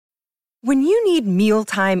When you need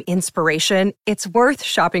mealtime inspiration, it's worth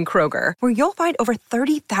shopping Kroger, where you'll find over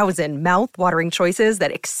 30,000 mouth-watering choices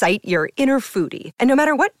that excite your inner foodie. And no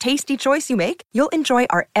matter what tasty choice you make, you'll enjoy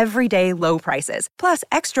our everyday low prices, plus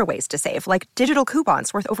extra ways to save, like digital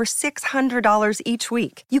coupons worth over $600 each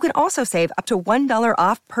week. You can also save up to $1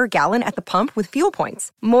 off per gallon at the pump with fuel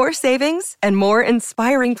points. More savings and more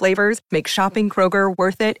inspiring flavors make shopping Kroger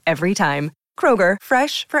worth it every time. Kroger,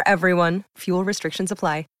 fresh for everyone. Fuel restrictions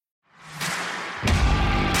apply.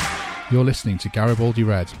 You're listening to Garibaldi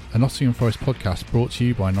Red, a Nottingham Forest podcast brought to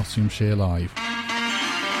you by Nottinghamshire Live.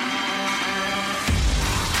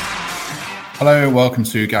 Hello, welcome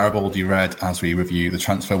to Garibaldi Red as we review the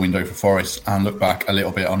transfer window for Forest and look back a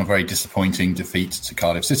little bit on a very disappointing defeat to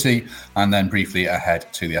Cardiff City and then briefly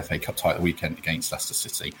ahead to the FA Cup title weekend against Leicester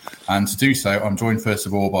City. And to do so, I'm joined first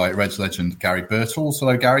of all by Reds legend Gary Birtles.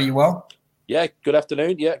 Hello, Gary, you well? Yeah, good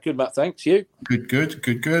afternoon. Yeah, good, Matt. Thanks. You?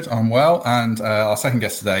 Good. I'm well. And our second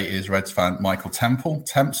guest today is Reds fan Michael Temple.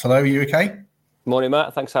 Temps, hello. Are you okay? Morning,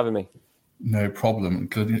 Matt. Thanks for having me. No problem.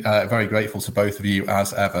 Good, very grateful to both of you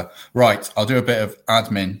as ever. Right, I'll do a bit of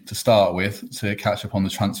admin to start with to catch up on the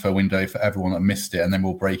transfer window for everyone that missed it, and then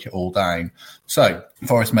we'll break it all down. So,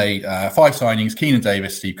 Forest made 5 signings, Keenan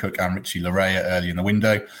Davis, Steve Cook and Richie Larea early in the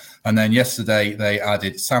window. And then yesterday they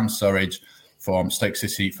added Sam Surridge from Stoke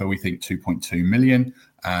City for, we think, 2.2 million.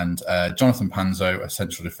 And Jonathan Panzo, a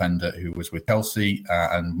central defender who was with Chelsea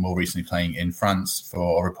and more recently playing in France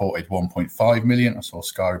for a reported 1.5 million. I saw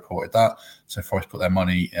Sky reported that. So Forest put their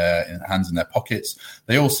money hands in their pockets.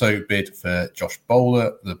 They also bid for Josh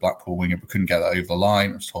Bowler, the Blackpool winger, but couldn't get that over the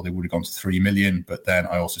line. I was told they would have gone to 3 million. But then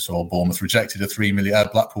I also saw Bournemouth rejected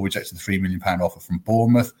Blackpool rejected the £3 million offer from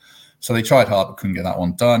Bournemouth. So they tried hard but couldn't get that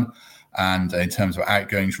one done. And in terms of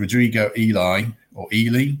outgoings, Rodrigo Ely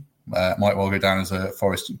might well go down as a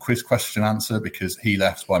Forest quiz question answer because he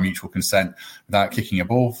left by mutual consent without kicking a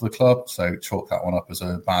ball for the club. So chalk that one up as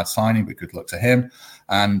a bad signing, but good luck to him.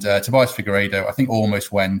 And Tobias Figueiredo, I think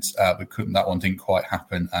almost went, but that one didn't quite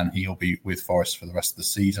happen. And he'll be with Forest for the rest of the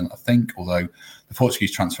season, I think, although the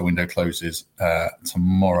Portuguese transfer window closes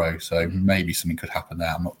tomorrow. So maybe something could happen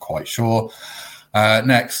there. I'm not quite sure.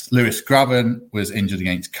 Next, Lewis Graben was injured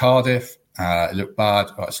against Cardiff. It looked bad.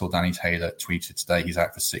 I saw Danny Taylor tweeted today he's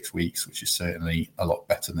out for 6 weeks, which is certainly a lot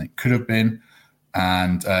better than it could have been.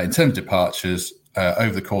 And in terms of departures,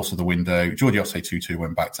 over the course of the window, Jordi Osei Tutu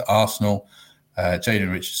went back to Arsenal.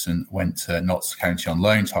 Jayden Richardson went to Notts County on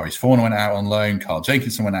loan. Tyrese Forner went out on loan. Carl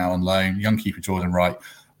Jenkinson went out on loan. Young keeper Jordan Wright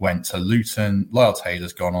went to Luton. Lyle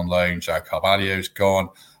Taylor's gone on loan. João Carvalho's gone.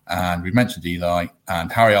 And we mentioned Eli,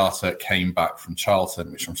 and Harry Arter came back from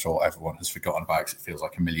Charlton, which I'm sure everyone has forgotten about because it feels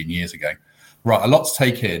like a million years ago. Right, a lot to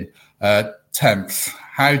take in. Temps,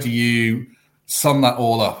 how do you sum that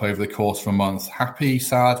all up over the course of a month? Happy,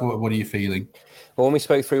 sad? What are you feeling? Well, when we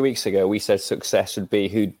spoke 3 weeks ago, we said success would be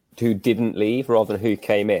who didn't leave rather than who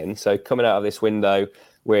came in. So coming out of this window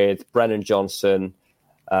with Brennan Johnson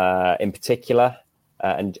in particular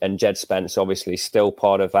and Jed Spence, obviously still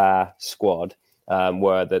part of our squad,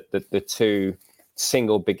 were the two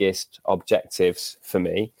single biggest objectives for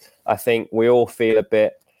me. I think we all feel a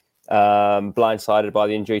bit blindsided by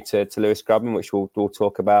the injury to Lewis Graben, which we'll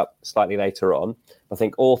talk about slightly later on. I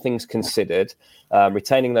think all things considered,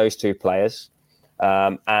 retaining those two players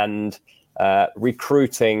and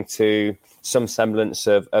recruiting to some semblance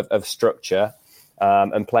of structure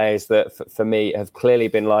and players that, for me, have clearly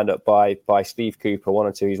been lined up by Steve Cooper, one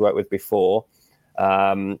or two he's worked with before,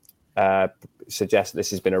 suggests that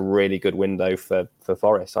this has been a really good window for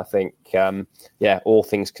Forest. I think, all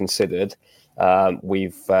things considered,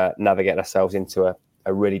 we've navigated ourselves into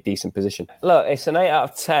a really decent position. Look, it's an 8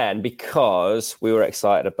 out of 10 because we were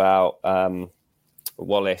excited about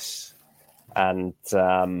Wallace and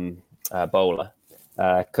Bowler.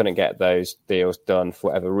 Couldn't get those deals done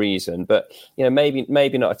for whatever reason, but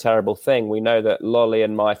maybe not a terrible thing. We know that Lolly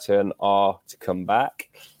and Myton are to come back.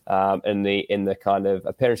 In the kind of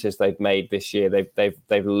appearances they've made this year,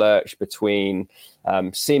 they've lurched between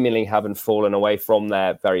seemingly having fallen away from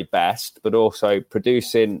their very best, but also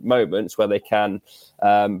producing moments where they can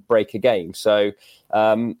break a game. So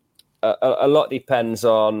a lot depends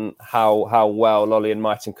on how well Lolly and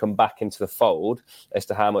Myton come back into the fold as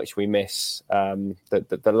to how much we miss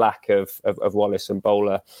the lack of Wallace and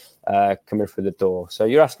Bowler coming through the door. So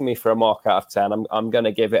you're asking me for a mark out of 10. I'm going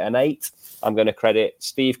to give it an 8. I'm going to credit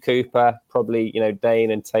Steve Cooper, probably Dane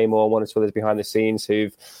and Tamor, one or two others behind the scenes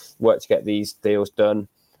who've worked to get these deals done.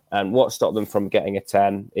 And what stopped them from getting a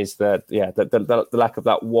 10 is the lack of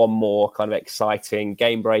that one more kind of exciting,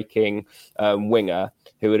 game-breaking winger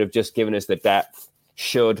who would have just given us the depth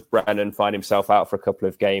should Brennan find himself out for a couple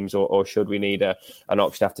of games, or should we need an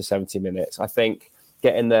option after 70 minutes? I think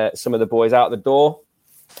getting some of the boys out the door,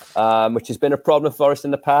 which has been a problem for Forest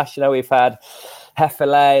in the past. We've had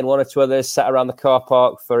Hefele and one or two others sat around the car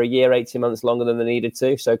park for a year, 18 months longer than they needed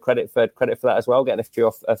to. So credit for that as well, getting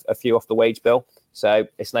a few off the wage bill. So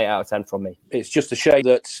it's an 8 out of 10 from me. It's just a shame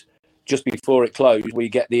that just before it closed, we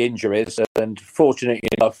get the injuries. And fortunately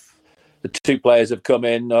enough, the two players have come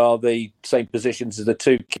in are the same positions as the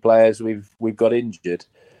two key players we've got injured.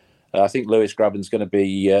 I think Lewis Graben's going to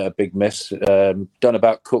be a big miss. Don't know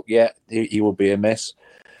about Cook yet. He will be a miss.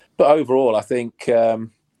 But overall, I think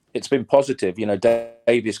it's been positive.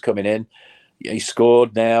 Davies coming in, he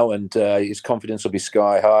scored now, and his confidence will be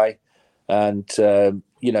sky high. And the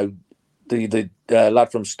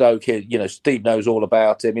lad from Stoke here, Steve knows all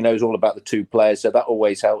about him. He knows all about the two players, so that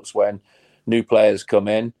always helps when new players come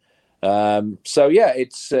in.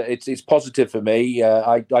 It's positive for me.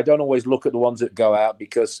 I don't always look at the ones that go out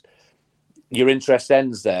because your interest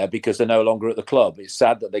ends there because they're no longer at the club. It's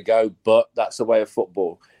sad that they go, but that's the way of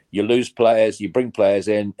football. You lose players, you bring players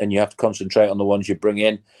in, and you have to concentrate on the ones you bring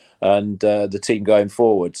in and the team going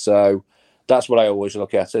forward. So that's what I always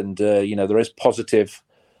look at. And, there is positive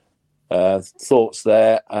thoughts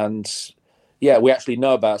there. And, we actually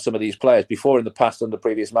know about some of these players. Before, in the past, under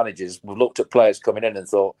previous managers, we've looked at players coming in and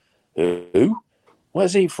thought, who?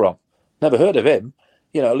 Where's he from? Never heard of him.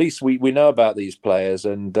 At least we know about these players.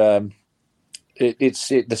 And the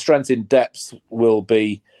strength in depth will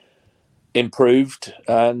be improved,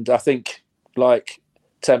 and I think, like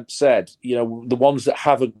Temp said, the ones that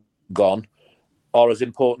haven't gone are as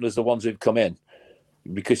important as the ones who've come in.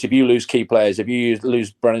 Because if you lose key players, if you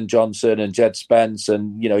lose Brennan Johnson and Jed Spence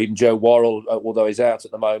and even Joe Worrell, although he's out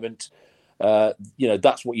at the moment,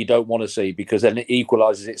 that's what you don't want to see, because then it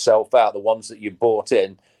equalises itself out. The ones that you bought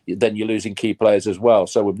in, then you're losing key players as well.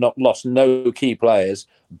 So we've not lost no key players,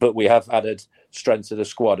 but we have added strength to the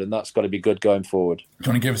squad, and that's got to be good going forward. Do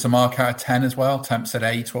you want to give us a mark out of 10 as well? Temp said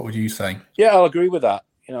 8. What would you say? Yeah, I'll agree with that.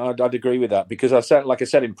 I'd agree with that, because like I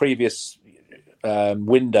said in previous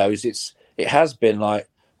windows, it has been like,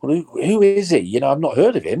 well, who is he? I've not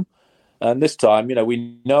heard of him. And this time,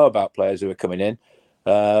 we know about players who are coming in,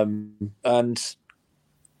 and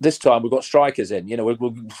this time we've got strikers in.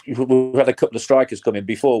 We've had a couple of strikers come in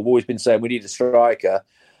before. We've always been saying we need a striker,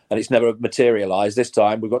 and it's never materialised. This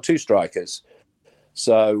time we've got 2 strikers.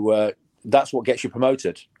 So that's what gets you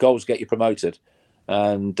promoted. Goals get you promoted.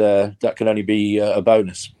 And that can only be a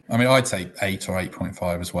bonus. I mean, I'd say 8 or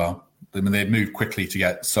 8.5 as well. I mean, they moved quickly to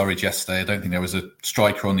get Surridge yesterday. I don't think there was a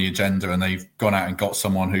striker on the agenda, and they've gone out and got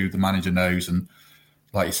someone who the manager knows. And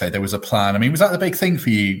like you say, there was a plan. I mean, was that the big thing for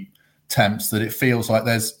you, Temps, that it feels like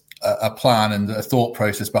there's a plan and a thought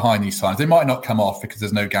process behind these signs? They might not come off because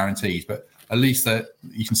there's no guarantees, but at least that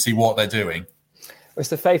you can see what they're doing. It's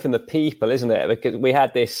the faith in the people, isn't it? Because we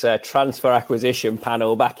had this transfer acquisition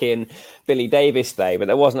panel back in Billy Davies' day, but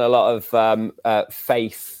there wasn't a lot of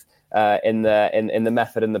faith in the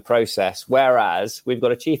method and the process. Whereas we've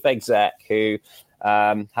got a chief exec who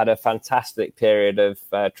had a fantastic period of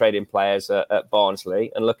trading players at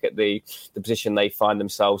Barnsley, and look at the position they find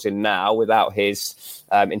themselves in now without his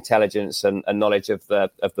intelligence and knowledge of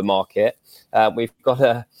the market. We've got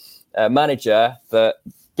a manager that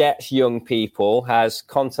gets young people, has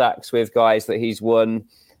contacts with guys that he's won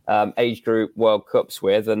age group World Cups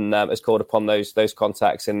with, and has called upon those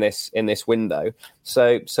contacts in this window.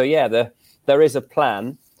 So yeah, there is a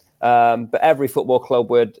plan, but every football club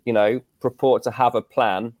would purport to have a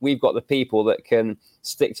plan. We've got the people that can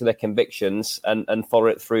stick to their convictions and follow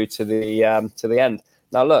it through to the end.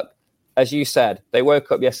 Now look, as you said, they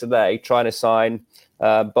woke up yesterday trying to sign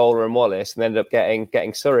Bowler and Wallace, and ended up getting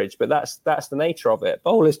Surridge. But that's the nature of it.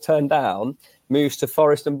 Bowler's turned down, moves to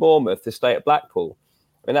Forest and Bournemouth to stay at Blackpool.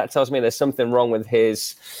 I mean, that tells me there's something wrong with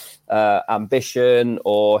his ambition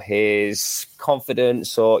or his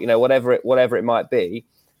confidence, or whatever it might be.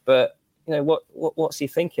 But what's he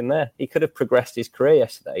thinking there? He could have progressed his career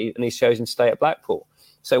yesterday, and he's chosen to stay at Blackpool.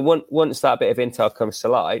 So once that bit of intel comes to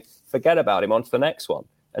light, forget about him, on to the next one.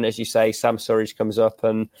 And as you say, Sam Surridge comes up,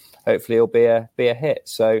 and hopefully he'll be a hit.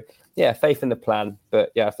 So yeah, faith in the plan.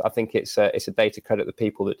 But yeah, I think it's a day to credit the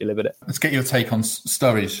people that delivered it. Let's get your take on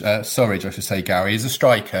Surridge, I should say, Gary. He's a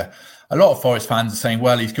striker. A lot of Forest fans are saying,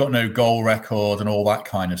 well, he's got no goal record and all that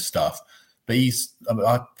kind of stuff. But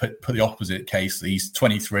I put the opposite case. He's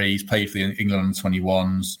 23, he's played for the England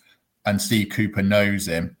 21s, and Steve Cooper knows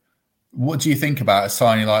him. What do you think about a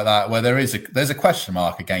signing like that, where there's a question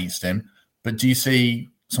mark against him, but do you see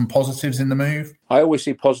some positives in the move? I always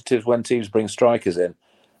see positives when teams bring strikers in,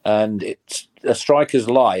 and a striker's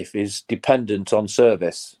life is dependent on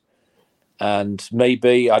service. And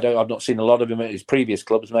maybe, I've not seen a lot of him at his previous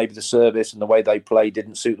clubs, maybe the service and the way they play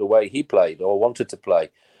didn't suit the way he played or wanted to play.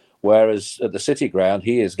 Whereas at the City ground,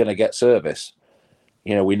 he is going to get service.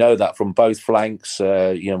 We know that from both flanks.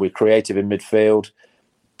 We're creative in midfield.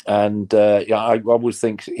 And I always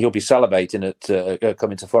think he'll be salivating at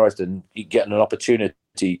coming to Forest and getting an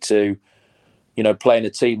opportunity to, play in a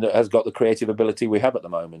team that has got the creative ability we have at the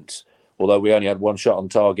moment. Although we only had one shot on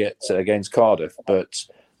target against Cardiff, but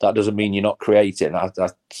that doesn't mean you're not creating.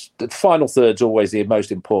 The final third's always the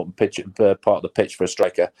most important part of the pitch for a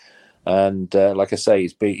striker. And like I say,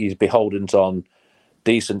 he's beholden on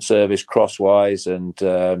decent service crosswise, and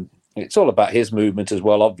it's all about his movement as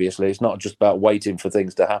well. Obviously, it's not just about waiting for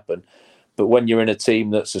things to happen. But when you're in a team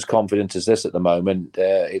that's as confident as this at the moment,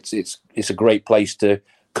 it's a great place to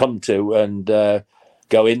come to and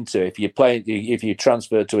go into. If you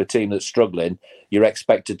transfer to a team that's struggling, you're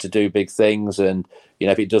expected to do big things, and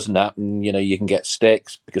if it doesn't happen, you can get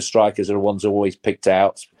sticks, because strikers are the ones always picked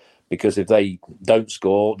out, because if they don't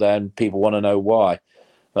score, then people want to know why.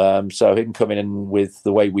 So him coming in with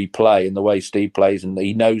the way we play and the way Steve plays, and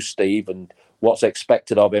he knows Steve and what's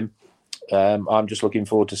expected of him, I'm just looking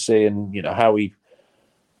forward to seeing how he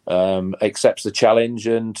accepts the challenge,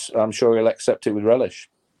 and I'm sure he'll accept it with relish.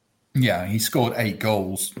 Yeah, he scored 8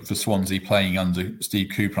 goals for Swansea playing under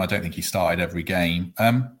Steve Cooper. I don't think he started every game.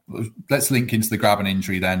 Let's link into the Grabban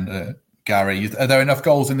injury then, Gary. Are there enough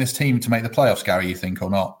goals in this team to make the playoffs, Gary, you think, or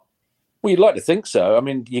not? Well, you'd like to think so. I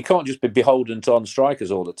mean, you can't just be beholden on strikers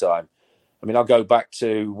all the time. I mean, I'll go back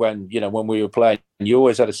to when we were playing, you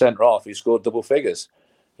always had a centre-half who scored double figures.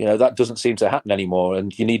 That doesn't seem to happen anymore.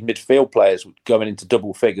 And you need midfield players going into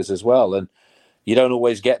double figures as well. And you don't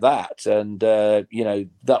always get that. And,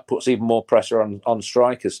 that puts even more pressure on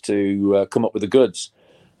strikers to come up with the goods,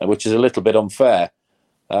 which is a little bit unfair.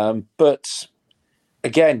 But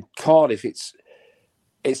again, Cardiff,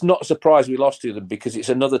 it's not a surprise we lost to them, because it's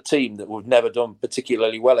another team that we've never done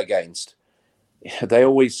particularly well against. They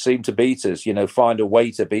always seem to beat us, find a way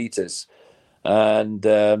to beat us. And,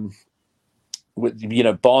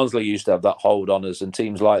 Barnsley used to have that hold on us and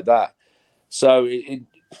teams like that. So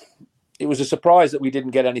it was a surprise that we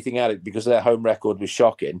didn't get anything out of it, because their home record was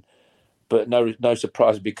shocking. But no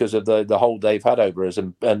surprise because of the hold they've had over us.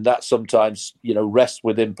 And that sometimes, rests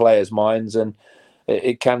within players' minds, and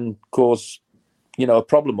it can cause a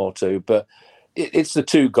problem or two. But it's the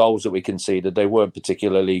 2 goals that we conceded. They weren't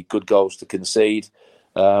particularly good goals to concede.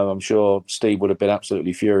 I'm sure Steve would have been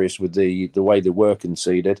absolutely furious with the way they were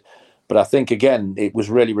conceded. But I think, again, it was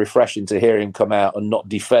really refreshing to hear him come out and not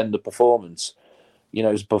defend the performance. It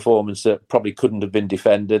was a performance that probably couldn't have been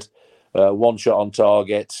defended. 1 shot on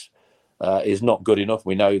target is not good enough.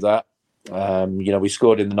 We know that. We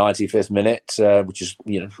scored in the 95th minute, which is,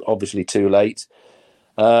 obviously too late.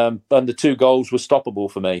 And the 2 goals were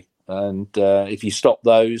stoppable for me. And if you stop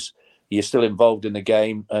those, you're still involved in the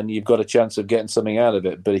game and you've got a chance of getting something out of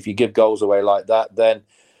it. But if you give goals away like that, then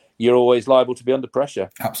you're always liable to be under pressure.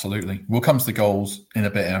 Absolutely. We'll come to the goals in a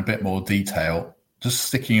bit more detail. Just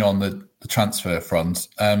sticking on the transfer front,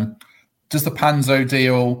 does the Panzo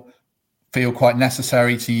deal feel quite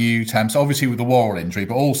necessary to you, Temps? Obviously with the Worrell injury,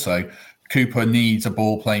 but also Cooper needs a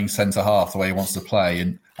ball-playing centre-half the way he wants to play.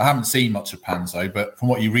 And I haven't seen much of Panzo, but from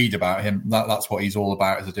what you read about him, that's what he's all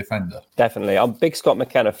about as a defender. Definitely. I'm a big Scott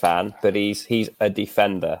McKenna fan, but he's a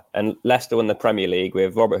defender. And Leicester won the Premier League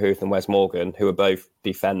with Robert Huth and Wes Morgan, who are both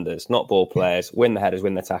defenders, not ball players, win the headers,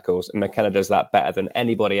 win the tackles. And McKenna does that better than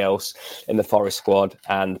anybody else in the Forest squad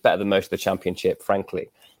and better than most of the Championship, frankly.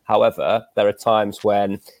 However, there are times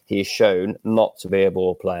when he is shown not to be a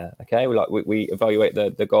ball player. Okay, we evaluate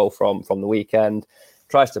the goal from the weekend.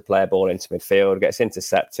 Tries to play a ball into midfield, gets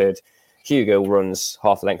intercepted. Hugo runs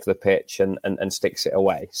half the length of the pitch and sticks it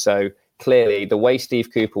away. So clearly, the way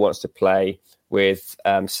Steve Cooper wants to play, with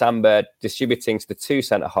Samba distributing to the 2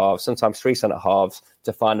 centre-halves, sometimes 3 centre-halves,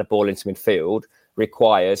 to find a ball into midfield,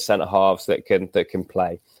 requires centre-halves that can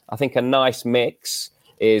play. I think a nice mix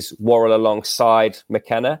is Worrell alongside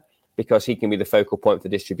McKenna, because he can be the focal point for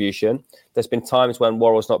distribution. There's been times when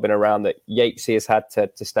Worrell's not been around that Yatesy has had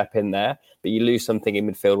to step in there, but you lose something in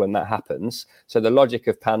midfield when that happens. So the logic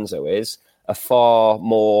of Panzo is a far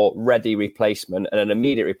more ready replacement and an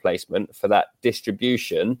immediate replacement for that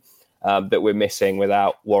distribution that we're missing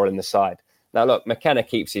without Worrell in the side. Now, look, McKenna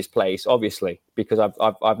keeps his place, obviously, because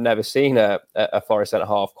I've never seen a Forest centre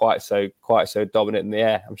half quite so dominant in the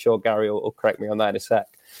air. I'm sure Gary will correct me on that in a sec.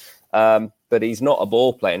 But he's not a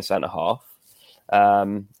ball playing centre half,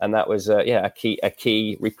 and that was a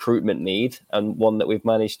key recruitment need, and one that we've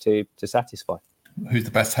managed to satisfy. Who's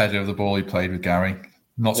the best header of the ball he played with, Gary?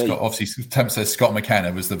 Not Me. Scott. Obviously, Temp says Scott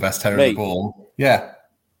McKenna was the best header Me. of the ball. Yeah.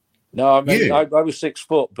 No, I mean, I was 6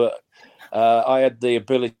 foot, but I had the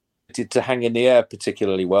ability to hang in the air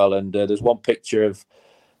particularly well. And there's one picture of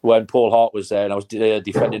when Paul Hart was there and I was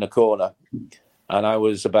defending a corner and I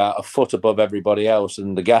was about a foot above everybody else.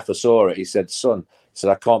 And the gaffer saw it. He said, "Son," he said,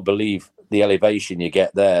 "I can't believe the elevation you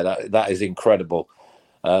get there. That is incredible."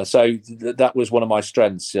 So that was one of my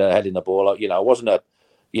strengths, heading the ball. I wasn't a,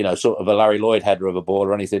 sort of a Larry Lloyd header of a ball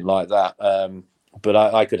or anything like that. But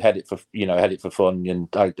I could head it for fun, and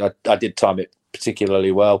I did time it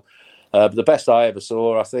particularly well. But the best I ever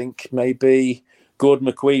saw, I think, maybe Gordon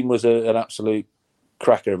McQueen was an absolute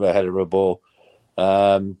cracker of a header of a ball.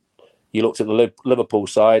 You looked at the Liverpool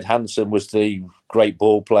side. Hansen was the great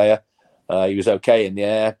ball player. He was okay in the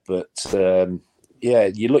air, but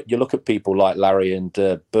you look at people like Larry and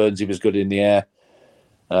Burns. He was good in the air.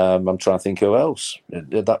 I'm trying to think who else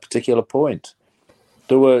at that particular point.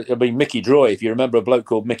 Mickey Droy. If you remember a bloke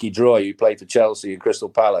called Mickey Droy who played for Chelsea and Crystal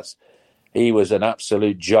Palace, he was an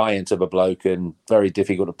absolute giant of a bloke and very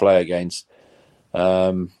difficult to play against.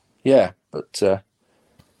 But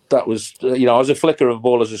that was, I was a flicker of a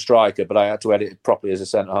ball as a striker, but I had to edit it properly as a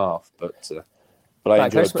centre half. But I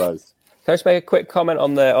enjoyed both. Can I just make a quick comment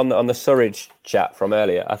on the Surridge chat from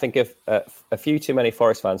earlier? I think if a few too many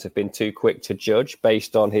Forest fans have been too quick to judge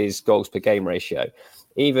based on his goals per game ratio.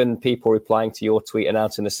 Even people replying to your tweet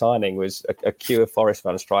announcing the signing was a queue of Forest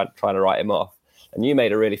fans trying to write him off. And you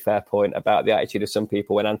made a really fair point about the attitude of some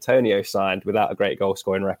people when Antonio signed without a great goal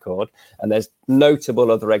scoring record. And there's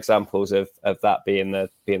notable other examples of that being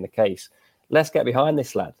the case. Let's get behind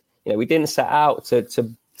this lad. We didn't set out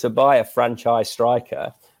to buy a franchise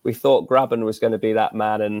striker. We thought Graben was going to be that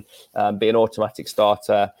man and be an automatic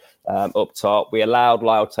starter up top. We allowed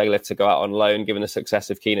Lyle Taylor to go out on loan, given the success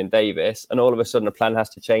of Keenan Davis. And all of a sudden, the plan has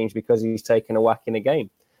to change because he's taken a whack in a game.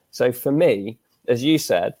 So for me, as you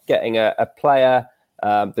said, getting a player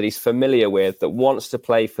that he's familiar with, that wants to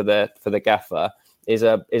play for the gaffer, is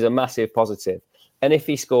a massive positive. And if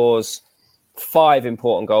he scores 5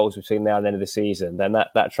 important goals between now and the end of the season, then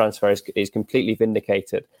that transfer is completely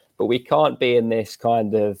vindicated. But we can't be in this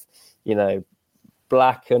kind of,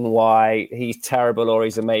 black and white, he's terrible or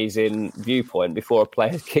he's amazing viewpoint before a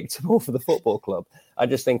player's kicked a ball for the football club. I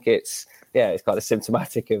just think it's kind of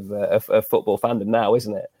symptomatic of football fandom now,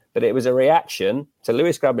 isn't it? But it was a reaction to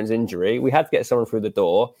Lewis Graben's injury. We had to get someone through the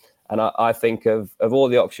door. And I think of all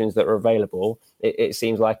the options that are available, it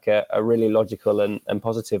seems like a really logical and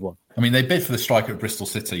positive one. I mean, they bid for the striker at Bristol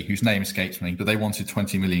City, whose name escapes me, but they wanted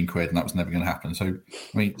 20 million quid and that was never going to happen. So,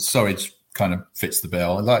 I mean, Surridge kind of fits the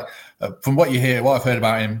bill. Like, from what I've heard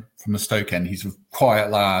about him from the Stoke end, he's a quiet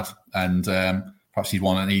lad and perhaps he's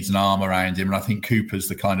one that needs an arm around him. And I think Cooper's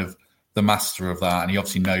the master of that. And he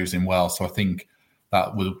obviously knows him well. So I think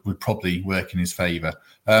that would probably work in his favour.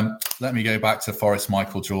 Let me go back to Forest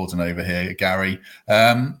Michael Jordan over here, Gary.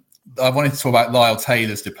 I wanted to talk about Lyle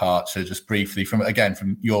Taylor's departure just briefly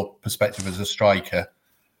from your perspective as a striker.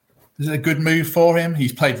 Is it a good move for him?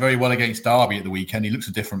 He's played very well against Derby at the weekend. He looks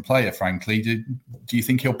a different player, frankly. Do you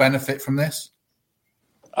think he'll benefit from this?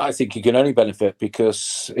 I think he can only benefit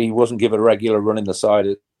because he wasn't given a regular run in the side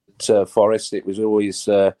at Forest. It was always...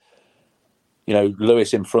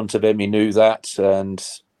 Lewis in front of him, he knew that. And,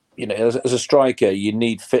 as a striker, you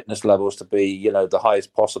need fitness levels to be, the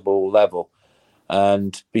highest possible level.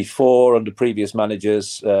 And before, under previous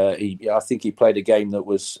managers, I think he played a game that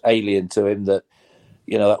was alien to him, that,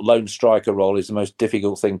 that lone striker role is the most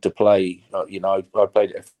difficult thing to play. I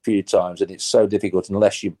played it a few times and it's so difficult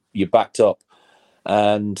unless you're backed up.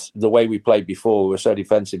 And the way we played before, we were so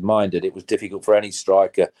defensive minded, it was difficult for any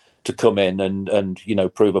striker to come in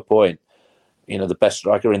and prove a point. The best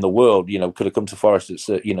striker in the world, could have come to Forest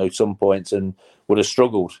at, some points and would have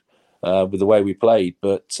struggled with the way we played.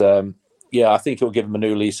 But, I think it'll give him a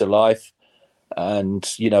new lease of life. And,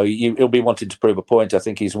 he'll be wanting to prove a point. I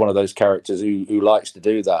think he's one of those characters who likes to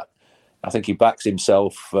do that. I think he backs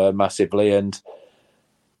himself massively. And,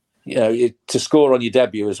 to score on your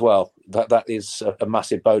debut as well, that is a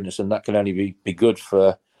massive bonus. And that can only be good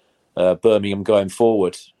for Birmingham going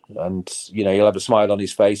forward. And, he'll have a smile on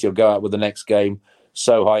his face. He'll go out with the next game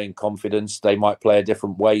so high in confidence. They might play a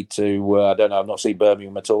different way to, I don't know, I've not seen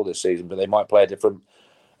Birmingham at all this season, but they might play a different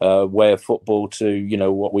way of football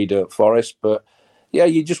to, what we do at Forest. But,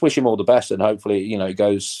 you just wish him all the best. And hopefully, it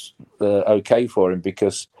goes okay for him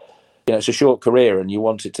because, it's a short career and you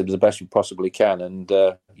want it to be the best you possibly can. And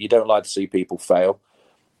you don't like to see people fail.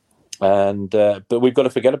 And but we've got to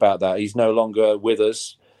forget about that. He's no longer with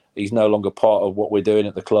us. He's no longer part of what we're doing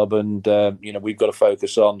at the club, and we've got to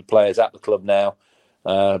focus on the players at the club now,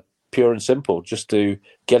 pure and simple, just to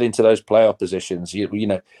get into those playoff positions.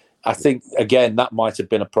 I think again that might have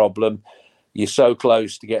been a problem. You're so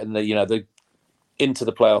close to getting the into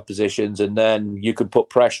the playoff positions, and then you can put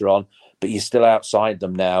pressure on, but you're still outside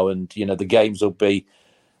them now, and the games will be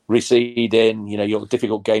receding. You've got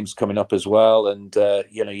difficult games coming up as well, and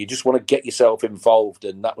you just want to get yourself involved,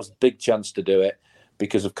 and that was a big chance to do it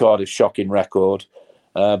because of Cardiff's shocking record.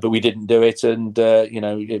 But we didn't do it, and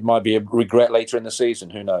it might be a regret later in the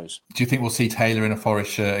season. Who knows? Do you think we'll see Taylor in a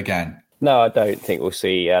Forest shirt again? No, I don't think we'll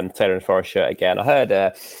see Taylor in a Forest shirt again. I heard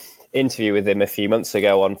an interview with him a few months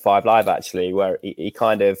ago on 5 Live, actually, where he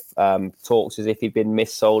kind of talks as if he'd been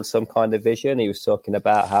missold some kind of vision. He was talking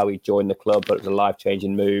about how he joined the club, but it was a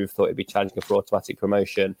life-changing move, thought he'd be challenging for automatic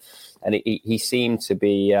promotion. And he seemed to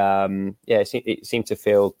be, it seemed to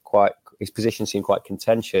feel quite, his position seemed quite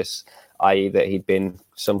contentious, i.e. that he'd been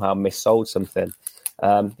somehow missold something.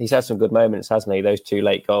 He's had some good moments, hasn't he? Those 2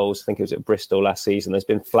 late goals, I think it was at Bristol last season. There's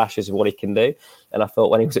been flashes of what he can do. And I thought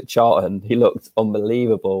when he was at Charlton, he looked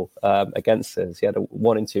unbelievable against us. He had a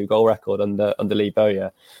 1-2 goal record under Lee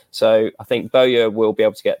Bowyer. So I think Bowyer will be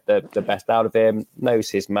able to get the best out of him,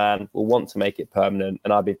 knows his man, will want to make it permanent.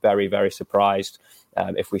 And I'd be very, very surprised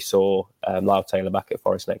if we saw Lyle Taylor back at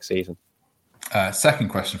Forest next season. Second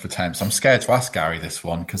question for Temps. I'm scared to ask Gary this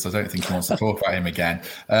one because I don't think he wants to talk about him again.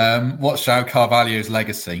 What's João Carvalho's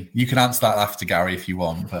legacy? You can answer that after Gary if you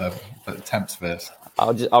want, but Temps first.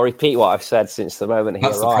 I'll repeat what I've said since the moment he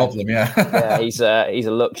arrived. That's the problem, yeah. Yeah, he's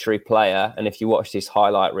a luxury player, and if you watched his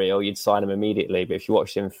highlight reel, you'd sign him immediately. But if you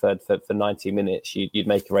watched him for 90 minutes, you'd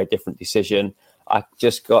make a very different decision. I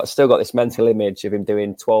still got this mental image of him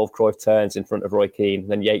doing 12 Cruyff turns in front of Roy Keane,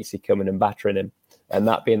 then Yatesy coming and battering him. And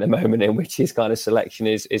that being the moment in which his kind of selection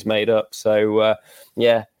is made up. So,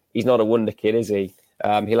 he's not a wonder kid, is he?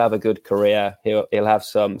 He'll have a good career. He'll have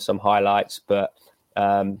some highlights, but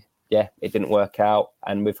it didn't work out.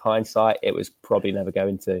 And with hindsight, it was probably never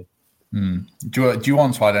going to. Do you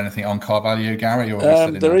want to add anything on Carvalho, Gary?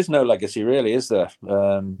 Or there is no legacy, really, is there?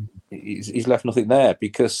 He's left nothing there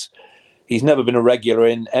because he's never been a regular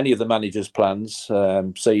in any of the manager's plans.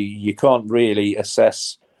 So you can't really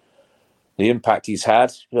assess the impact he's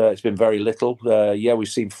had. It's been very little. We've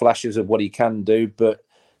seen flashes of what he can do, but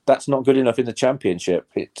that's not good enough in the Championship.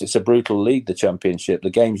 It's a brutal league, the Championship. The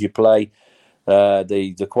games you play,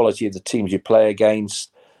 the quality of the teams you play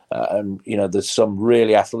against, there's some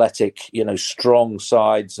really athletic, strong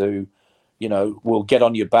sides who, will get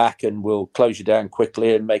on your back and will close you down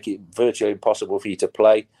quickly and make it virtually impossible for you to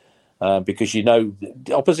play because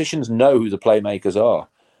the oppositions know who the playmakers are.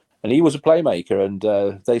 And he was a playmaker,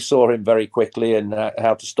 and they saw him very quickly and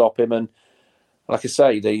how to stop him. And like I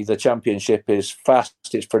say, the Championship is fast,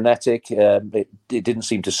 it's frenetic. It didn't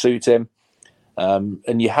seem to suit him.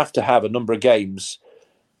 And you have to have a number of games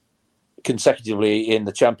consecutively in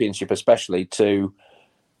the Championship, especially to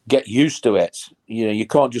get used to it. You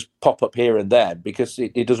can't just pop up here and there because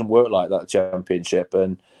it doesn't work like that, the Championship.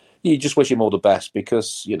 And you just wish him all the best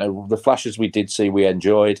because, the flashes we did see, we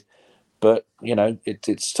enjoyed. But,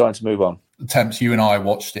 it's time to move on. Temps, you and I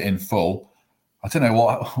watched it in full. I don't know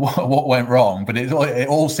what went wrong, but it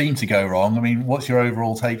all seemed to go wrong. I mean, what's your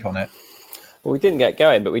overall take on it? Well, we didn't get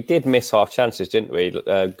going, but we did miss half chances, didn't we?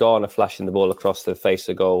 Garner flashing the ball across the face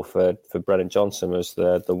of goal for Brennan Johnson was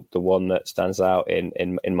the one that stands out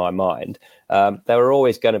in my mind. There are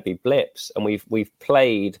always going to be blips, and we've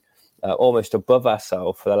played almost above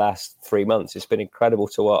ourselves for the last 3 months. It's been incredible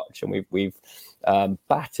to watch, and we've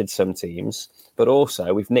battered some teams, but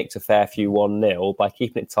also we've nicked a fair few 1-0 by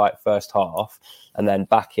keeping it tight first half and then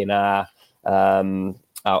backing our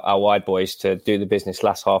wide boys to do the business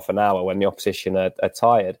last half an hour when the opposition are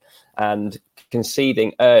tired. And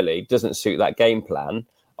conceding early doesn't suit that game plan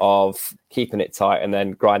of keeping it tight and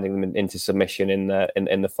then grinding them into submission in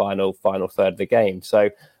the final third of the game. So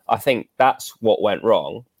I think that's what went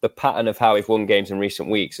wrong. The pattern of how we've won games in recent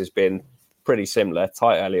weeks has been pretty similar,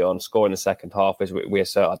 tight early on, score in the second half as we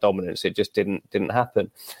assert our dominance. It just didn't happen.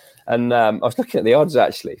 And I was looking at the odds,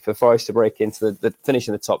 actually, for Forest to break into the finish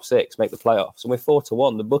in the top 6, make the playoffs. And we're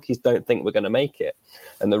 4-1. The bookies don't think we're going to make it.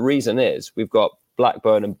 And the reason is we've got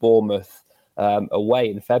Blackburn and Bournemouth away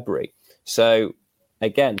in February. So,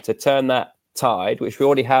 again, to turn that tide, which we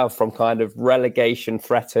already have from kind of relegation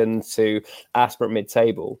threatened to aspirant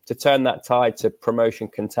mid-table, to turn that tide to promotion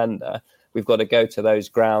contender, we've got to go to those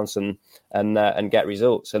grounds and get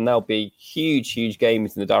results. And there'll be huge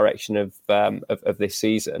games in the direction of this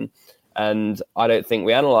season. And I don't think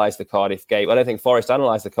we analysed the Cardiff game. I don't think Forest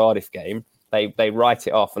analysed the Cardiff game they write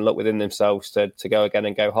it off and look within themselves to go again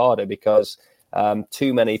and go harder, because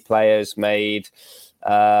too many players made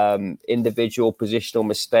individual positional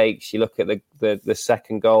mistakes. You look at the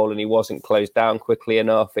second goal and he wasn't closed down quickly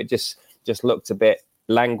enough. It just looked a bit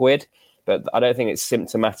languid, but I don't think it's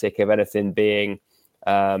symptomatic of anything being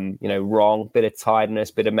wrong. Bit of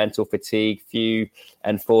tiredness, bit of mental fatigue, few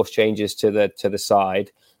enforced changes to the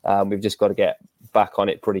side. We've just got to get back on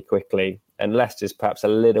it pretty quickly. And Leicester's perhaps a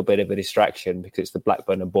little bit of a distraction because it's the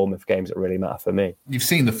Blackburn and Bournemouth games that really matter for me. You've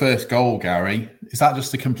seen the first goal, Gary. Is that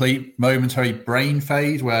just a complete momentary brain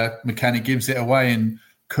fade where McKenna gives it away and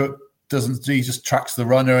Cook doesn't? He just tracks the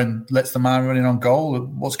runner and lets the man run in on goal?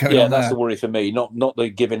 What's going on there? Yeah, that's the worry for me. Not the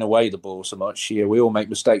giving away the ball so much. Yeah, we all make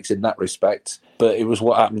mistakes in that respect, but it was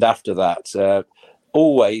what happened after that.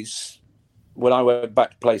 Always, when I went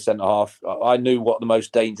back to play centre half, I knew what the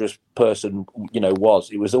most dangerous person, was.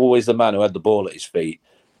 It was always the man who had the ball at his feet.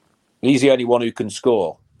 He's the only one who can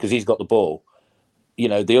score because he's got the ball.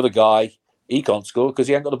 The other guy, he can't score because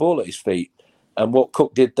he ain't got the ball at his feet. And what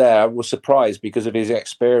Cook did there, I was surprised because of his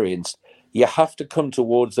experience. You have to come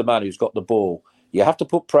towards the man who's got the ball. You have to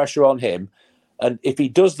put pressure on him. And if he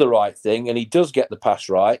does the right thing and he does get the pass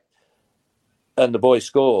right and the boy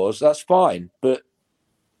scores, that's fine. But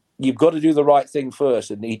you've got to do the right thing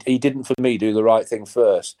first. And he didn't, for me, do the right thing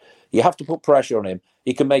first. You have to put pressure on him.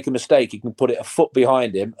 He can make a mistake. He can put it a foot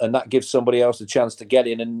behind him, and that gives somebody else a chance to get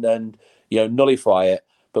in and nullify it.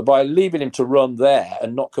 But by leaving him to run there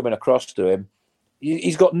and not coming across to him,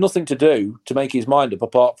 he's got nothing to do to make his mind up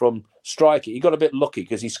apart from strike it. He got a bit lucky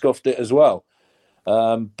because he scuffed it as well.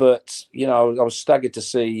 But I was staggered to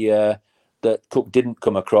see that Cook didn't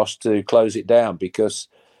come across to close it down, because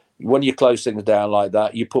when you close things down like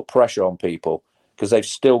that, you put pressure on people because they've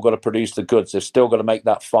still got to produce the goods. They've still got to make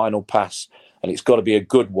that final pass, and it's got to be a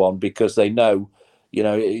good one because they know,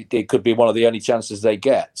 it could be one of the only chances they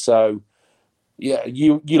get. So, yeah,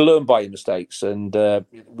 you learn by your mistakes, and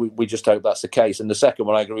we just hope that's the case. And the second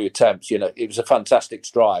one, I agree with Temps. It was a fantastic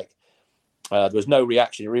strike. There was no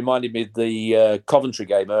reaction. It reminded me of the Coventry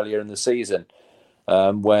game earlier in the season.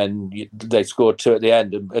 When they scored 2 at the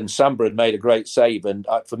end, and Samba had made a great save. And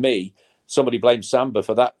for me, somebody blamed Samba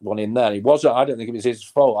for that one in there. It wasn't. I don't think it was his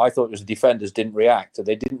fault. I thought it was the defenders didn't react, and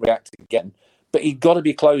they didn't react again. But he'd got to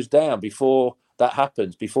be closed down before that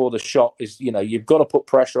happens. Before the shot is, you've got to put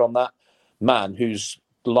pressure on that man who's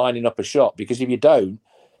lining up a shot, because if you don't,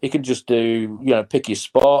 he can just pick his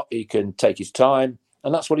spot. He can take his time,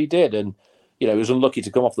 and that's what he did. And he was unlucky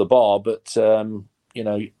to come off the bar, but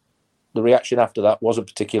the reaction after that wasn't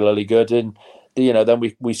particularly good, and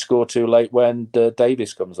then we score too late when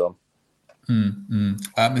Davis comes on.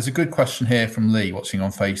 There's a good question here from Lee watching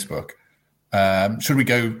on Facebook. Should we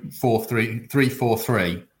go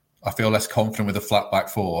 3-4-3? I feel less confident with a flat back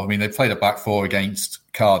four. I mean, they played a back four against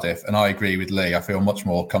Cardiff, and I agree with Lee. I feel much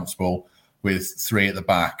more comfortable with 3 at the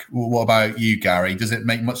back. What about you, Gary? Does it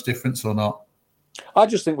make much difference or not? I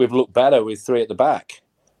just think we've looked better with 3 at the back.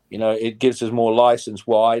 It gives us more license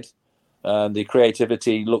wide. The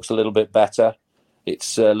creativity looks a little bit better.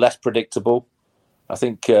 It's less predictable. I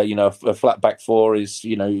think, a flat back four is,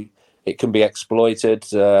 it can be exploited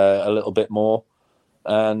a little bit more.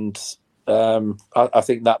 And I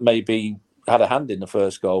think that maybe had a hand in the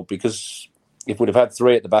first goal, because if we'd have had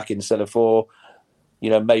 3 at the back instead of 4,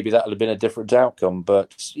 maybe that would have been a different outcome.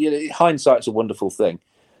 But hindsight's a wonderful thing.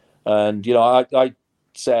 And, I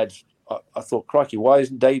said, I thought, crikey, why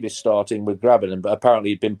isn't Davis starting with Graben? But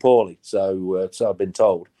apparently he'd been poorly, so I've been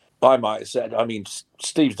told. I might have said,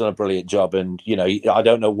 Steve's done a brilliant job, and, I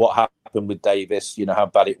don't know what happened with Davis, how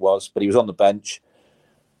bad it was, but he was on the bench.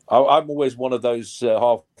 I'm always one of those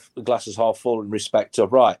glasses half full in respect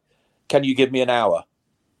of, right, can you give me an hour?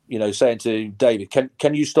 Saying to David,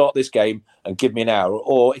 can you start this game and give me an hour?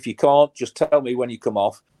 Or if you can't, just tell me when you come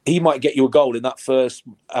off. He might get you a goal in that first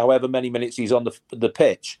however many minutes he's on the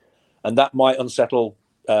pitch. And that might unsettle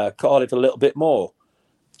Cardiff a little bit more.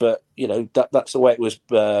 But, that's the way it was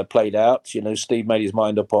played out. Steve made his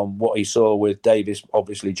mind up on what he saw with Davis,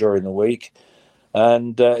 obviously, during the week.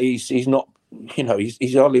 And he's not,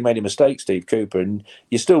 he's hardly made a mistake, Steve Cooper. And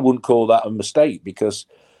you still wouldn't call that a mistake, because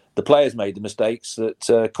the players made the mistakes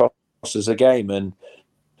that cost us a game. And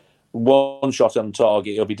one shot on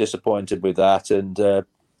target, he'll be disappointed with that. And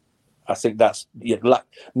I think that's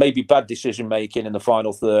maybe bad decision making in the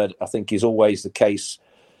final third, I think, is always the case.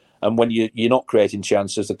 And when you're not creating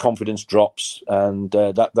chances, the confidence drops, and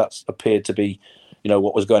that's appeared to be,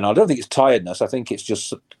 what was going on. I don't think it's tiredness. I think it's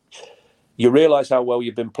just you realise how well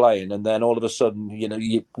you've been playing, and then all of a sudden,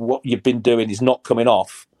 what you've been doing is not coming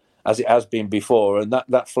off, as it has been before, and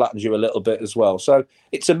that flattens you a little bit as well. So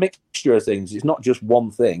it's a mixture of things. It's not just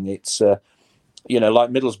one thing. It's like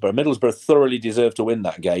Middlesbrough. Middlesbrough thoroughly deserved to win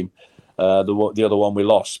that game. The other one we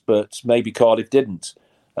lost, but maybe Cardiff didn't.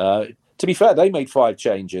 To be fair, they made 5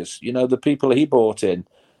 changes. The people he brought in.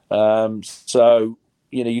 So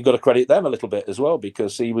you've got to credit them a little bit as well,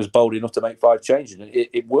 because he was bold enough to make 5 changes, and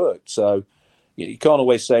it worked. So you can't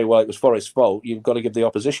always say, well, it was Forest's fault. You've got to give the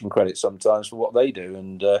opposition credit sometimes for what they do,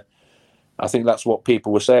 and I think that's what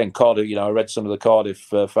people were saying. Cardiff, I read some of the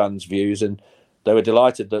Cardiff fans' views, and they were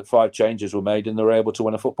delighted that 5 changes were made and they were able to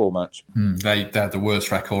win a football match. They had the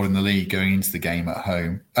worst record in the league going into the game at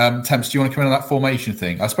home. Temps, do you want to come in on that formation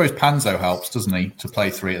thing? I suppose Panzo helps, doesn't he, to play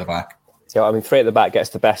 3 at the back? Yeah, 3 at the back gets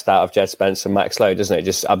the best out of Jed Spence and Max Lowe, doesn't it? It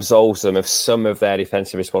just absolves them of some of their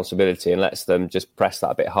defensive responsibility and lets them just press that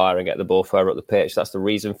a bit higher and get the ball further up the pitch. That's the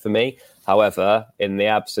reason for me. However, in the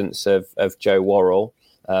absence of Joe Worrell,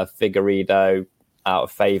 Figueiredo out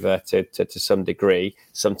of favour to some degree,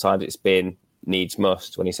 sometimes it's been needs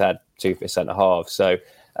must when he's had 2 for centre half. So,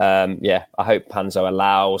 I hope Panzo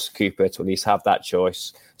allows Cooper to at least have that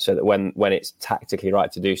choice, so that when it's tactically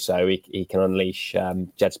right to do so, he can unleash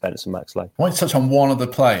Jed Spence and Max Lowe. I want to touch on one other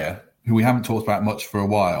player who we haven't talked about much for a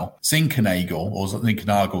while,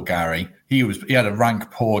 Zinkernagel, Gary. He had a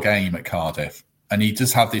rank poor game at Cardiff, and he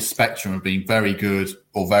just had this spectrum of being very good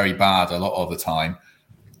or very bad a lot of the time.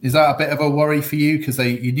 Is that a bit of a worry for you? Because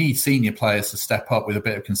you need senior players to step up with a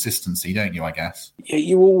bit of consistency, don't you, I guess? Yeah,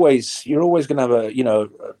 you're always going to have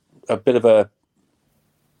a bit of a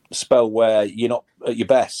spell where you're not at your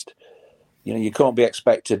best. You can't be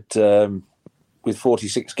expected with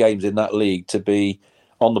 46 games in that league to be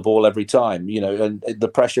on the ball every time. And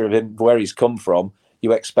the pressure of him, where he's come from,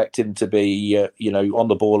 you expect him to be on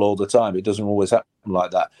the ball all the time. It doesn't always happen like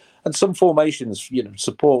that. And some formations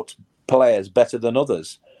support players better than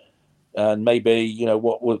others. And maybe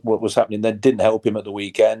what was happening then didn't help him at the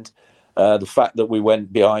weekend. The fact that we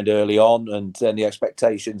went behind early on, and then the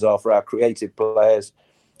expectations are for our creative players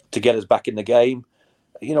to get us back in the game.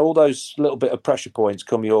 All those little bit of pressure points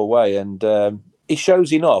come your way, and he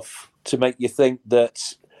shows enough to make you think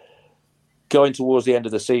that going towards the end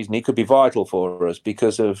of the season, he could be vital for us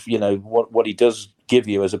because of what he does give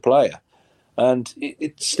you as a player. And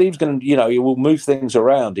Steve's going to, he will move things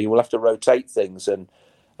around. He will have to rotate things and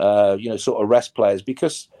sort of rest players,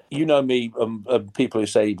 because me, people who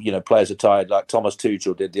say players are tired, like Thomas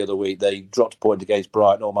Tuchel did the other week. They dropped a point against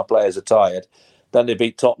Brighton. All my players are tired. Then they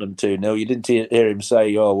beat Tottenham 2-0. You didn't hear him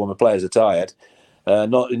say, "Oh, well, my players are tired."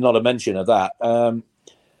 Not a mention of that.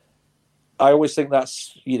 I always think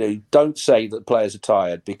that's don't say that players are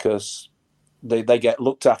tired, because they get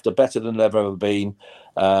looked after better than they've ever been.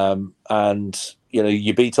 And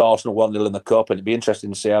you beat Arsenal 1-0 in the Cup, and it'd be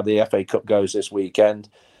interesting to see how the FA Cup goes this weekend.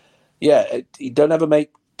 You don't ever make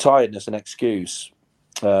tiredness an excuse.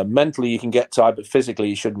 Mentally you can get tired, but physically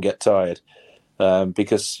you shouldn't get tired,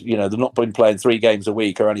 because they've not been playing 3 games a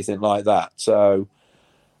week or anything like that. So,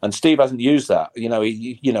 and Steve hasn't used that.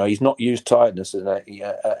 He's not used tiredness as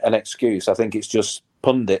an excuse. I think it's just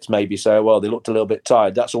pundits maybe say, well, they looked a little bit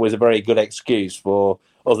tired. That's always a very good excuse for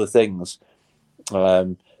other things.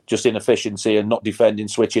 Just inefficiency and not defending,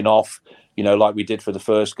 switching off, like we did for the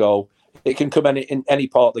first goal. It can come in any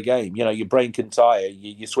part of the game. Your brain can tire,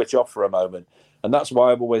 you switch off for a moment. And that's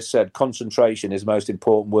why I've always said concentration is the most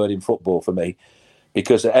important word in football for me,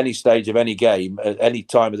 because at any stage of any game, at any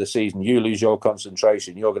time of the season, you lose your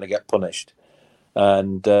concentration, you're going to get punished.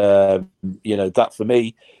 And, that for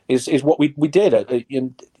me is what we did.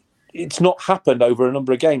 It's not happened over a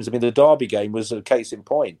number of games. I mean, the Derby game was a case in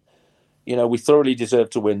point. We thoroughly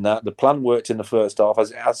deserved to win that. The plan worked in the first half,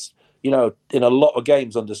 as in a lot of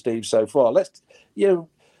games under Steve so far.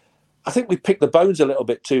 I think we pick the bones a little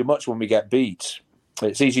bit too much when we get beat.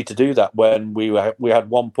 It's easy to do that when we had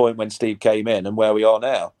 1 point when Steve came in, and where we are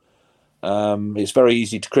now. It's very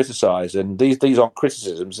easy to criticise, and these aren't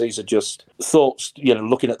criticisms. These are just thoughts.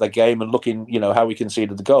 Looking at the game and looking, how we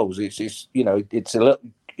conceded the goals. It's a little.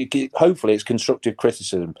 Hopefully, it's constructive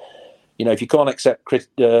criticism. If you can't accept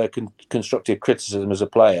constructive criticism as a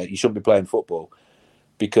player, you shouldn't be playing football,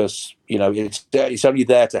 because it's only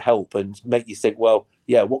there to help and make you think, well,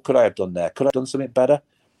 yeah, what could I have done there? Could I have done something better?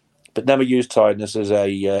 But never use tiredness as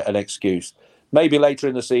an excuse. Maybe later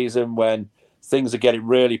in the season when things are getting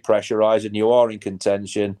really pressurised and you are in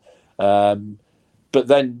contention, but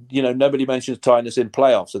then nobody mentions tiredness in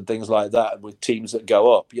playoffs and things like that with teams that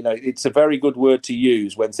go up. It's a very good word to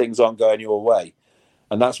use when things aren't going your way.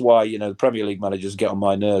 And that's why, the Premier League managers get on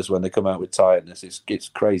my nerves when they come out with tiredness. It's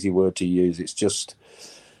a crazy word to use. It's just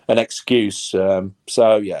an excuse.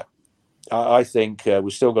 I think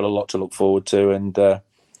we've still got a lot to look forward to, and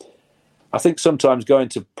I think sometimes going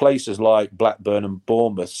to places like Blackburn and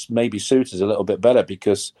Bournemouth maybe suits us a little bit better,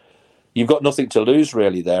 because you've got nothing to lose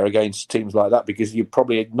really there against teams like that, because you're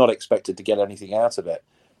probably not expected to get anything out of it.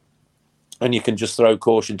 And you can just throw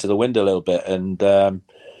caution to the wind a little bit. And I'm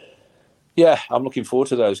looking forward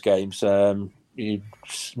to those games,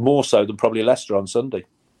 more so than probably Leicester on Sunday.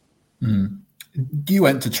 You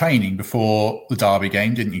went to training before the Derby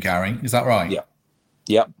game, didn't you, Gary? Is that right?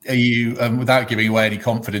 Yeah. Are you, without giving away any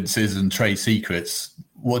confidences and trade secrets,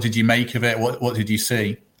 what did you make of it? What did you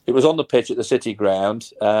see? It was on the pitch at the City Ground,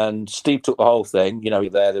 and Steve took the whole thing. They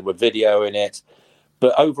were videoing it.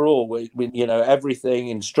 But overall, we everything,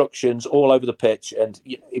 instructions all over the pitch, and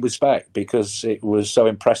it was back because it was so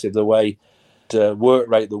impressive the way the work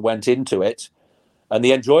rate that went into it, and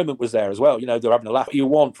the enjoyment was there as well. They're having a laugh. You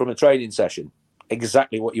want from a training session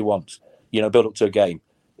exactly what you want. Build up to a game.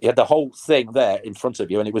 You had the whole thing there in front of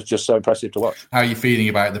you, and it was just so impressive to watch. How are you feeling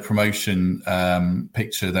about the promotion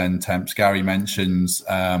picture then, Temps? Gary mentions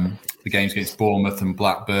the games against Bournemouth and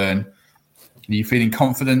Blackburn. Are you feeling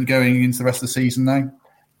confident going into the rest of the season now?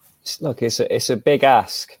 Look, it's a big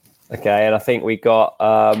ask, okay, and I think we got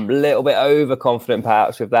a little bit overconfident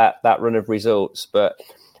perhaps with that run of results. But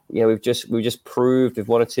we've just proved with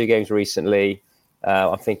one or two games recently.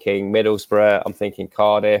 I'm thinking Middlesbrough, I'm thinking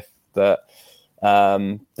Cardiff, that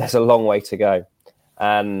there's a long way to go,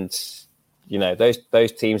 and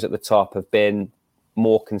those teams at the top have been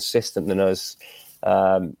more consistent than us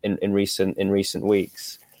in recent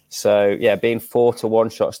weeks. So being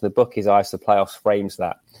 4-1 shots in the bookies' eyes to the playoffs frames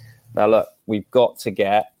that. Now look, we've got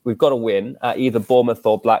to win at either Bournemouth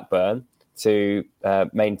or Blackburn to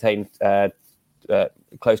maintain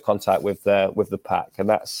close contact with the pack, and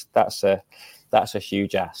that's a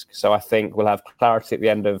huge ask. So I think we'll have clarity at the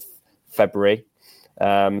end of February.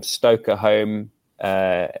 Stoke at home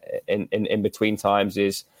in between times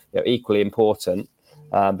is equally important.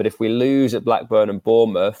 But if we lose at Blackburn and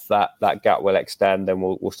Bournemouth, that gap will extend and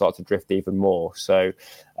we'll start to drift even more. So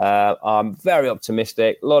I'm very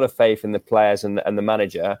optimistic, a lot of faith in the players and the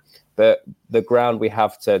manager. But the ground we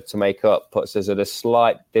have to make up puts us at a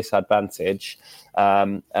slight disadvantage.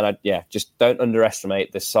 And just don't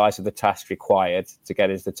underestimate the size of the task required to get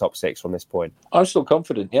into the top six from this point. I'm still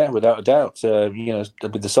confident, without a doubt. With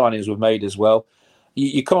the signings we've made as well.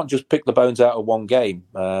 You can't just pick the bones out of one game.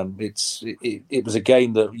 It was a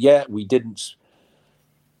game that, we didn't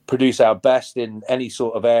produce our best in any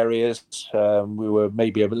sort of areas. We were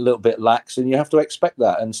maybe a little bit lax, and you have to expect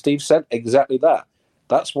that. And Steve said exactly that.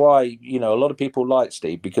 That's why, a lot of people like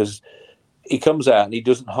Steve, because he comes out and he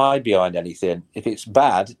doesn't hide behind anything. If it's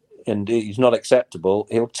bad and it's not acceptable,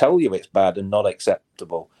 he'll tell you it's bad and not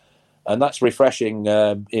acceptable. And that's refreshing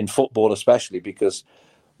in football, especially because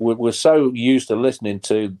we're so used to listening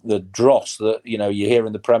to the dross that, you hear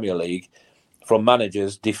in the Premier League from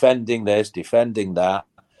managers defending this, defending that.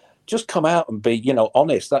 Just come out and be,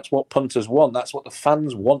 honest. That's what punters want. That's what the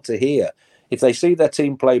fans want to hear. If they see their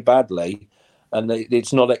team play badly and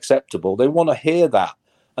it's not acceptable, they want to hear that.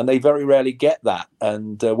 And they very rarely get that.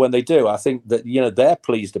 And when they do, I think that, they're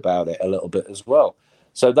pleased about it a little bit as well.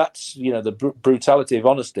 So that's, the brutality of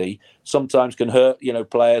honesty sometimes can hurt,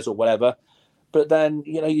 players or whatever. But then,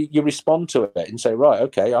 you respond to it and say, right,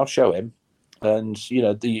 okay, I'll show him. And,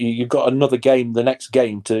 you've got another game, the next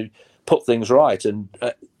game, to put things right. And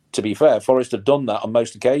to be fair, Forest have done that on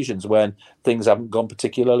most occasions when things haven't gone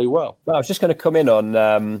particularly well. I was just going to come in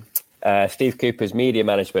on Steve Cooper's media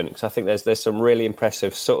management, because I think there's some really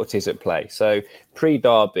impressive subtleties at play. So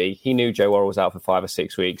pre-Derby, he knew Joe Worrall was out for 5 or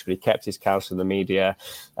 6 weeks, but he kept his counsel in the media,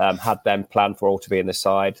 had them plan for all to be in the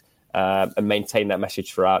side. And maintain that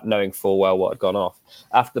message throughout, knowing full well what had gone off.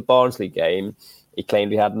 After the Barnsley game, he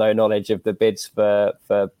claimed he had no knowledge of the bids for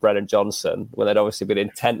Brennan Johnson, when there'd obviously been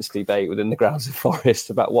intense debate within the grounds of Forest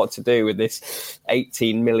about what to do with this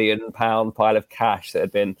 £18 million pile of cash that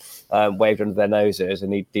had been waved under their noses,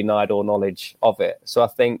 and he denied all knowledge of it. So I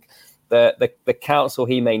think the counsel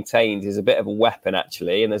he maintains is a bit of a weapon,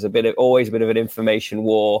 actually, and there's always a bit of an information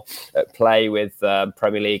war at play with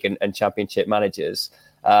Premier League and Championship managers.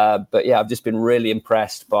 But I've just been really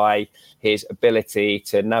impressed by his ability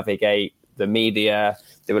to navigate the media,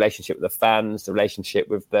 the relationship with the fans, the relationship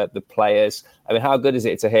with the players. I mean, how good is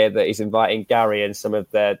it to hear that he's inviting Gary and some of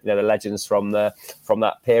the legends from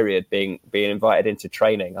that period being invited into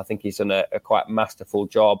training? I think he's done a quite masterful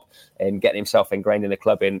job in getting himself ingrained in the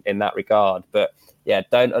club in that regard. But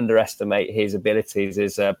don't underestimate his abilities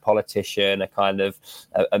as a politician, a kind of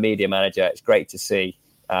a media manager. It's great to see.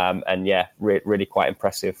 And yeah, really quite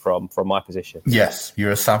impressive from my position. Yes,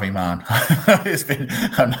 you're a savvy man.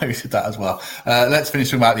 I noted that as well. Let's finish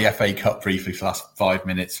talking about the FA Cup briefly for the last 5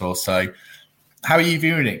 minutes or so. How are you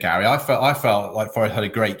viewing it, Gary? I felt like Forest had a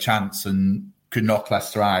great chance and could knock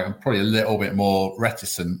Leicester out. I'm probably a little bit more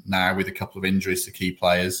reticent now with a couple of injuries to key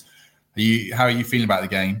players. How are you feeling about the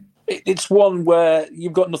game? It's one where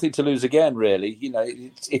you've got nothing to lose again, really. You know,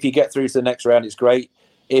 if you get through to the next round, it's great.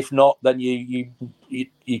 If not, then you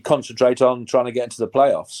concentrate on trying to get into the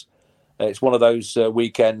playoffs. It's one of those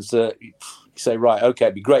weekends that you say, right, okay,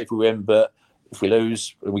 it'd be great if we win, but if we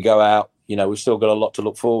lose and we go out, we've still got a lot to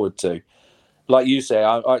look forward to. Like you say,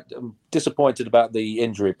 I'm disappointed about the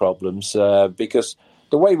injury problems because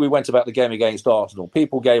the way we went about the game against Arsenal,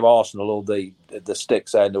 people gave Arsenal all the stick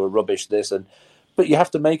saying they were rubbish, but you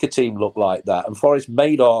have to make a team look like that. And Forest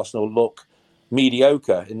made Arsenal look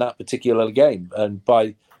mediocre in that particular game, and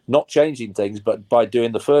by not changing things, but by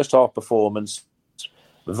doing the first half performance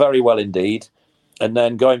very well indeed, and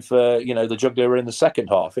then going for the jugular in the second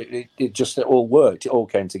half, it all worked. It all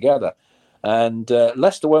came together, and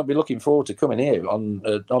Leicester won't be looking forward to coming here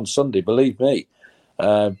on Sunday. Believe me,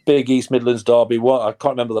 big East Midlands derby. I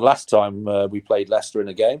can't remember the last time we played Leicester in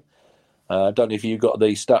a game. I don't know if you got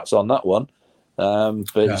the stats on that one,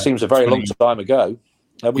 but it seems a very long time ago.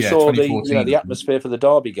 We saw the atmosphere for the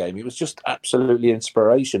derby game. It was just absolutely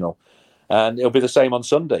inspirational. And it'll be the same on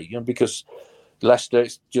Sunday, because Leicester,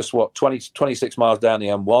 it's just 26 miles down the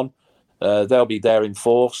M1. They'll be there in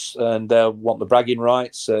force and they'll want the bragging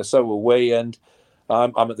rights. So will we. And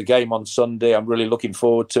I'm at the game on Sunday. I'm really looking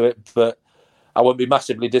forward to it. But I won't be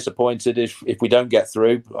massively disappointed if we don't get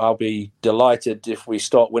through. I'll be delighted if we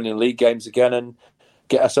start winning league games again and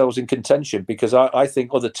get ourselves in contention, because I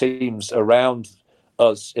think other teams around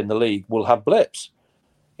us in the league will have blips.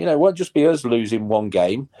 It won't just be us losing one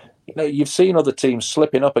game. You've seen other teams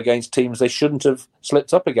slipping up against teams they shouldn't have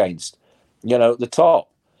slipped up against, at the top.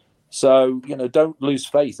 So, don't lose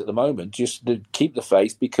faith at the moment. Just keep the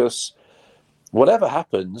faith, because whatever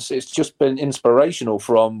happens, it's just been inspirational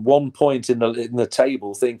from one point in the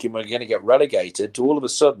table thinking we're going to get relegated to all of a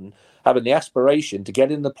sudden having the aspiration to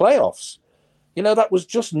get in the playoffs. That was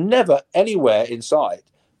just never anywhere in sight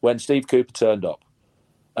when Steve Cooper turned up.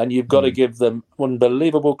 And you've got to give them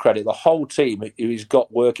unbelievable credit. The whole team who he's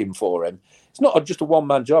got working for him. It's not just a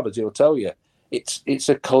one-man job, as he'll tell you. It's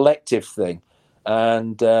a collective thing.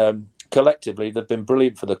 And collectively, they've been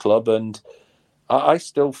brilliant for the club. And I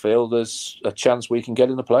still feel there's a chance we can get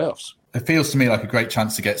in the playoffs. It feels to me like a great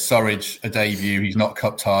chance to get Surridge a debut. He's not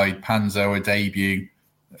cup-tied. Panzo a debut.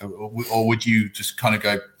 Or would you just kind of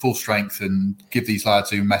go full strength and give these lads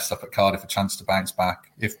who messed up at Cardiff a chance to bounce back,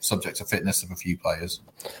 if subject to fitness of a few players?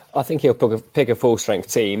 I think he'll pick a full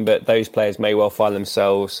strength team, but those players may well find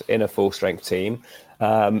themselves in a full strength team.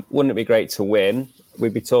 Wouldn't it be great to win?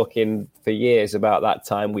 We'd be talking for years about that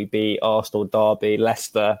time we beat Arsenal, Derby,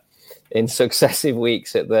 Leicester in successive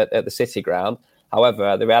weeks at the City Ground.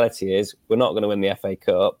 However, the reality is we're not going to win the FA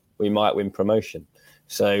Cup. We might win promotion.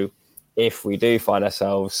 So if we do find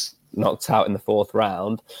ourselves knocked out in the fourth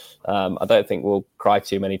round, I don't think we'll cry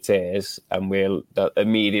too many tears, and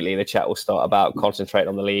immediately the chat will start about concentrating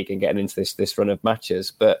on the league and getting into this run of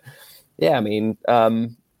matches. But yeah, I mean,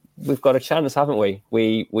 we've got a chance, haven't we?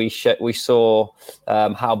 We saw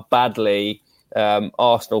how badly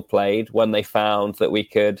Arsenal played when they found that we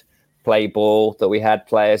could play ball, that we had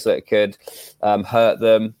players that could hurt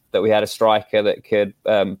them, that we had a striker that could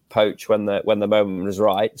poach when the moment was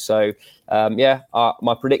right. So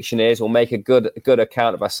my prediction is we'll make a good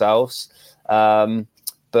account of ourselves.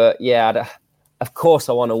 But yeah, of course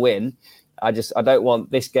I want to win. I don't want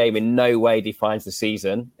this game in no way defines the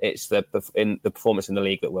season. It's the performance in the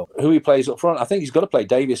league that will. Who he plays up front, I think he's got to play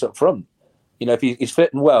Davies up front. If he's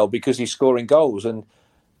fitting well, because he's scoring goals, and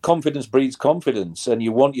confidence breeds confidence, and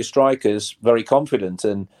you want your strikers very confident,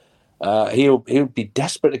 and he'll be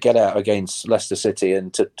desperate to get out against Leicester City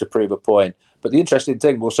and to prove a point. But the interesting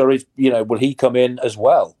thing, will he come in as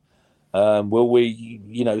well? Will we,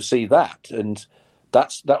 see that? And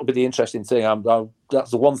that will be the interesting thing.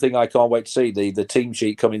 That's the one thing I can't wait to see, the team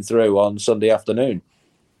sheet coming through on Sunday afternoon.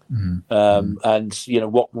 Mm-hmm.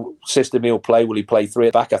 And what system he'll play. Will he play three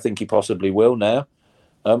at back? I think he possibly will now.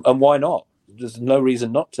 And why not? There's no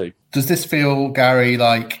reason not to. Does this feel, Gary,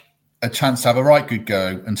 like a chance to have a right good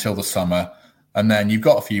go until the summer, and then you've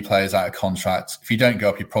got a few players out of contract? If you don't go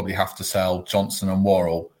up, you probably have to sell Johnson and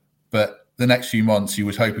Worrell. But the next few months, you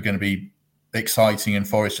would hope are going to be exciting, and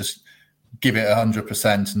Forest just give it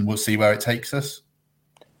 100%, and we'll see where it takes us.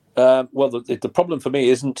 Well, the problem for me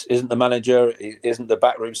isn't the manager, isn't the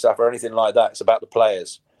backroom staff or anything like that. It's about the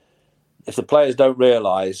players. if the players don't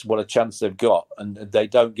realise what a chance they've got and they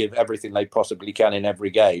don't give everything they possibly can in every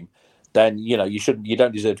game, then you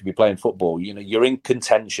don't deserve to be playing football. You're in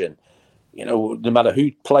contention. No matter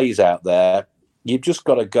who plays out there, you've just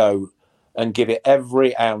got to go and give it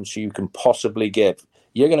every ounce you can possibly give.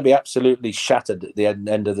 You're going to be absolutely shattered at the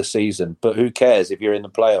end of the season, but who cares if you're in the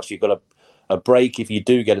playoffs? You've got a break if you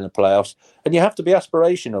do get in the playoffs, and you have to be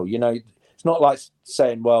aspirational. It's not like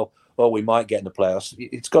saying, well, we might get in the playoffs.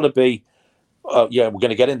 It's got to be, we're going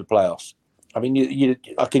to get in the playoffs. I mean,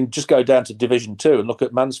 I can just go down to Division 2 and look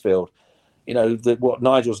at Mansfield. What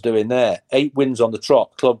Nigel's doing there, 8 wins on the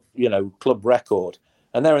trot, club record,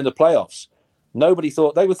 and they're in the playoffs. Nobody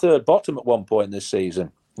thought they were third bottom at one point this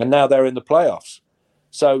season, and now they're in the playoffs.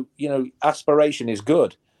 So, aspiration is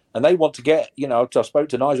good, and they want to get. I spoke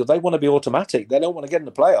to Nigel. They want to be automatic. They don't want to get in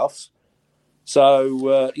the playoffs.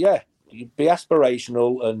 So, be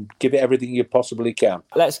aspirational and give it everything you possibly can.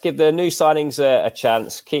 Let's give the new signings a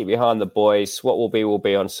chance. Keep behind the boys. What will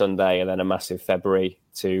be on Sunday, and then a massive February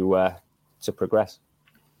to progress.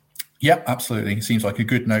 Yep, absolutely. It seems like a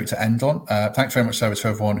good note to end on. Thanks very much, to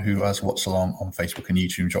everyone who has watched along on Facebook and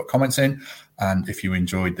YouTube and dropped comments in. And if you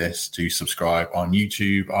enjoyed this, do subscribe on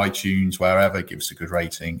YouTube, iTunes, wherever. Give us a good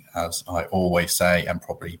rating, as I always say, and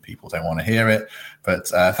probably people don't want to hear it. But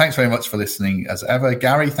thanks very much for listening as ever.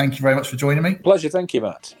 Gary, thank you very much for joining me. Pleasure. Thank you,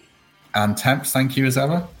 Matt. And Temps, thank you as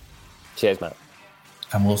ever. Cheers, Matt.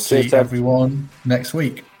 And we'll see everyone next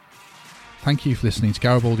week. Thank you for listening to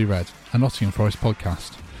Garibaldi Red, a Nottingham Forest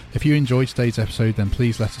podcast. If you enjoyed today's episode, then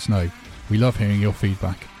please let us know. We love hearing your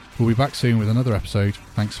feedback. We'll be back soon with another episode.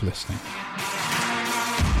 Thanks for listening.